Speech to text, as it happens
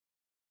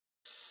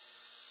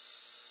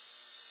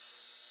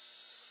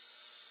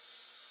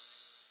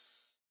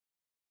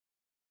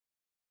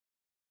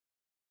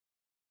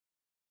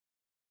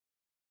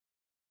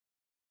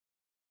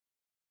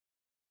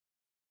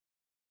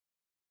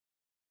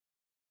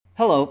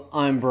Hello,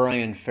 I'm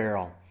Brian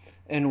Ferrill,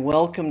 and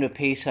welcome to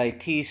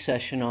PaceIT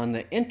session on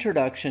the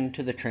Introduction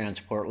to the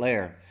Transport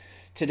Layer.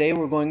 Today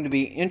we're going to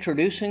be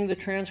introducing the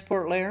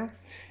transport layer,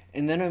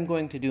 and then I'm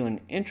going to do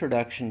an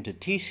introduction to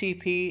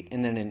TCP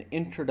and then an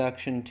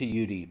introduction to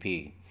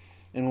UDP.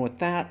 And with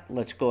that,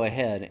 let's go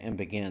ahead and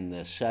begin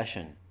this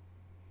session.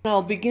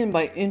 I'll begin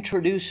by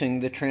introducing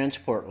the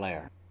transport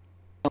layer.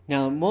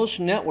 Now, most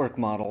network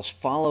models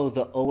follow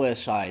the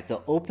OSI,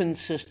 the Open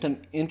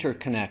System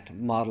Interconnect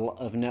model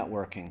of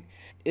networking.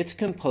 It's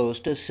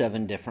composed of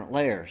 7 different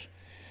layers.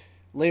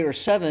 Layer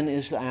 7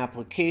 is the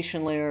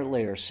application layer,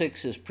 Layer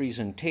 6 is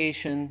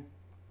presentation,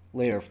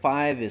 Layer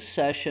 5 is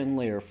session,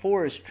 Layer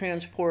 4 is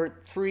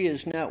transport, 3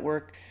 is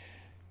network,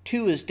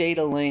 2 is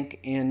data link,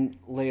 and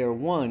Layer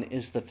 1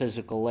 is the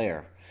physical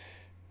layer.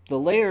 The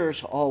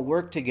layers all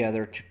work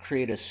together to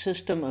create a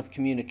system of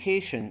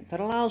communication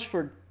that allows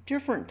for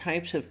different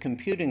types of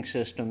computing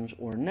systems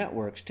or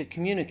networks to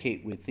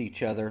communicate with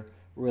each other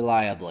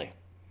reliably.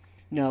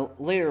 Now,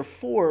 Layer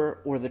 4,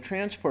 or the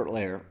transport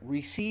layer,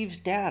 receives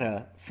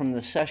data from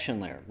the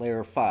session layer,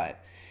 Layer 5,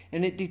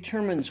 and it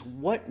determines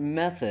what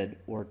method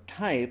or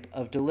type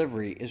of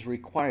delivery is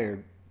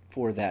required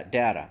for that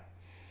data.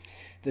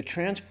 The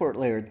transport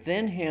layer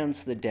then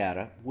hands the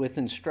data with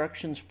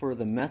instructions for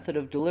the method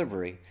of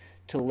delivery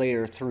to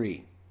Layer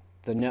 3,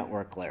 the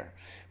network layer,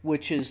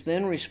 which is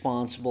then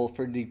responsible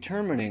for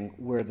determining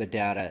where the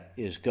data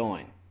is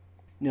going.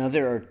 Now,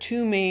 there are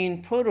 2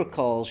 main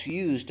protocols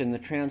used in the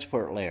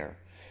transport layer.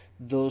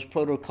 Those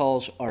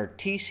protocols are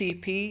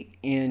TCP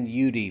and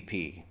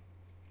UDP.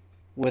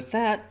 With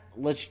that,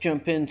 let's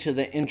jump into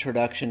the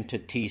introduction to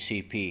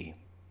TCP.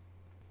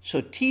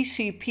 So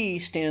TCP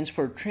stands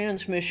for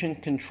Transmission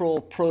Control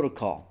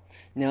Protocol.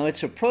 Now,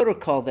 it's a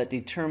protocol that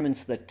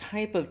determines the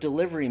type of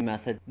delivery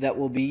method that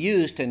will be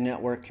used in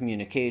network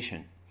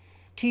communication.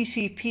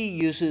 TCP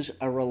uses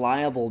a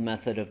reliable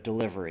method of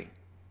delivery.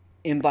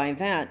 And by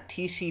that,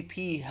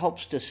 TCP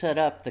helps to set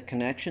up the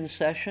connection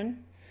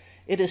session,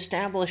 it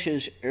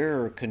establishes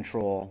error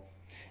control,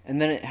 and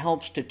then it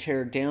helps to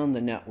tear down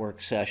the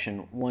network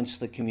session once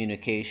the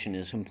communication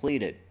is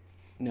completed.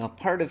 Now,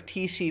 part of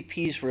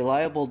TCP's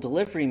reliable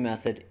delivery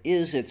method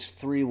is its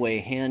 3-way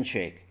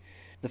handshake.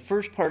 The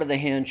first part of the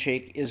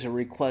handshake is a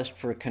request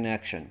for a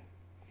connection.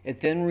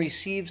 It then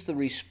receives the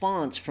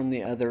response from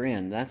the other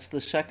end. That's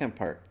the second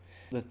part.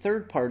 The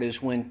third part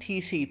is when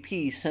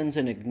TCP sends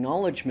an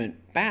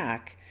acknowledgement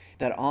back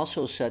that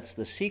also sets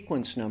the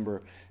sequence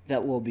number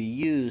that will be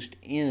used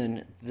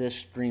in this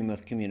stream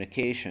of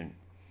communication.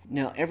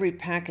 Now, every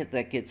packet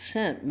that gets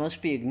sent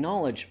must be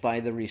acknowledged by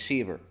the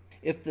receiver.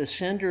 If the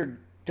sender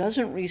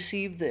doesn't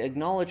receive the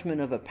acknowledgement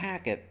of a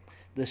packet,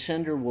 the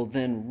sender will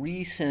then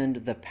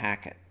resend the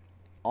packet.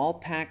 All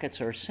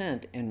packets are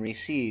sent and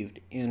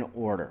received in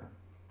order.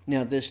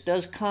 Now, this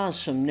does cause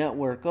some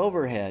network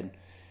overhead,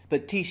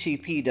 but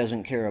TCP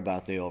doesn't care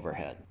about the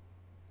overhead.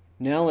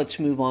 Now let's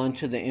move on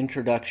to the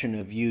introduction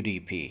of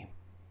UDP.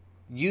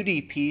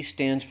 UDP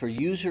stands for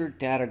User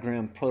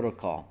Datagram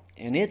Protocol,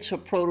 and it's a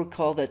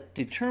protocol that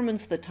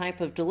determines the type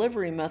of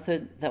delivery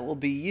method that will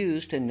be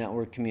used in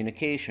network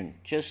communication,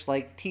 just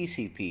like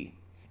TCP.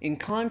 In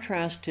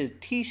contrast to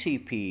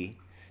TCP,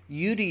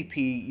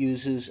 UDP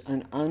uses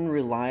an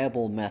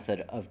unreliable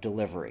method of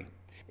delivery.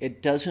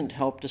 It doesn't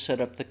help to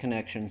set up the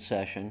connection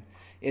session,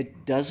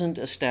 it doesn't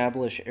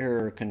establish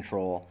error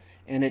control,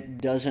 and it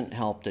doesn't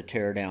help to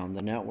tear down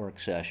the network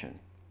session.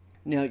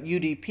 Now,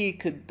 UDP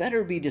could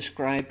better be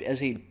described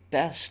as a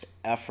best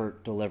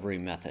effort delivery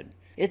method.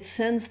 It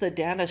sends the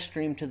data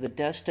stream to the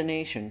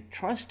destination,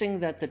 trusting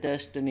that the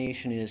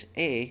destination is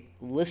A,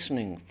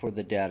 listening for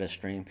the data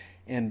stream,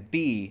 and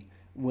B,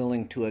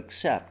 willing to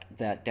accept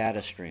that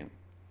data stream.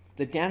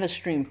 The data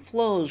stream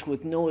flows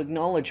with no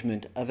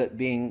acknowledgement of it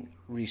being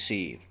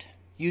received.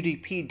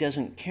 UDP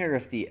doesn't care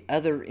if the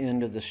other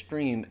end of the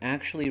stream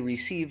actually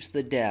receives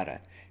the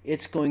data.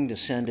 It's going to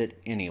send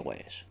it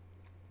anyways.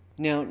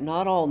 Now,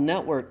 not all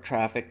network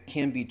traffic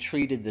can be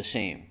treated the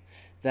same.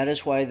 That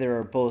is why there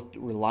are both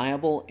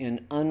reliable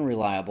and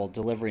unreliable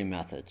delivery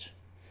methods.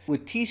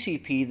 With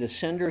TCP, the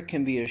sender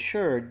can be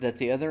assured that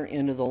the other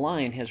end of the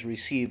line has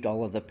received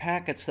all of the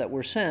packets that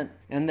were sent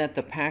and that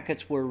the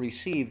packets were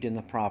received in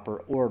the proper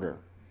order.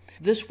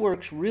 This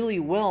works really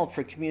well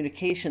for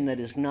communication that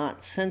is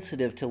not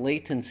sensitive to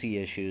latency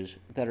issues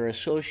that are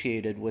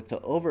associated with the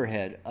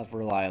overhead of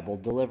reliable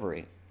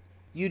delivery.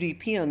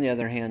 UDP, on the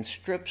other hand,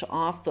 strips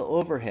off the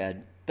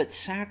overhead but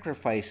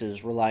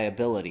sacrifices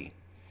reliability.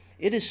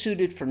 It is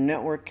suited for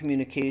network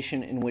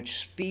communication in which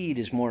speed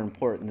is more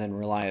important than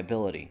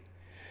reliability.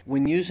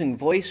 When using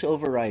voice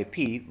over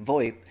IP,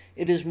 VoIP,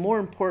 it is more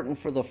important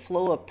for the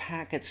flow of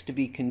packets to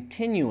be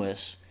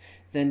continuous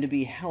than to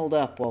be held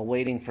up while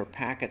waiting for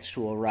packets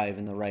to arrive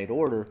in the right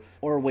order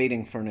or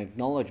waiting for an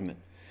acknowledgement.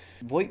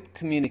 VoIP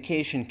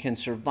communication can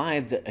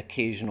survive the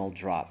occasional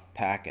drop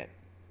packet.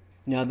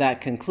 Now, that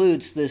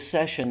concludes this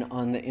session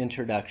on the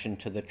introduction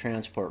to the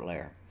transport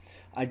layer.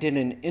 I did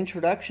an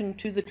introduction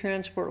to the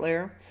transport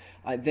layer.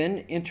 I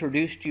then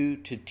introduced you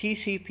to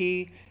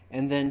TCP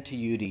and then to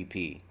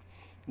UDP.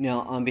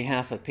 Now, on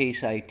behalf of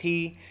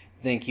PaceIT,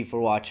 thank you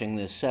for watching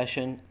this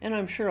session, and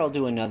I'm sure I'll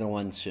do another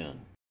one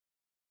soon.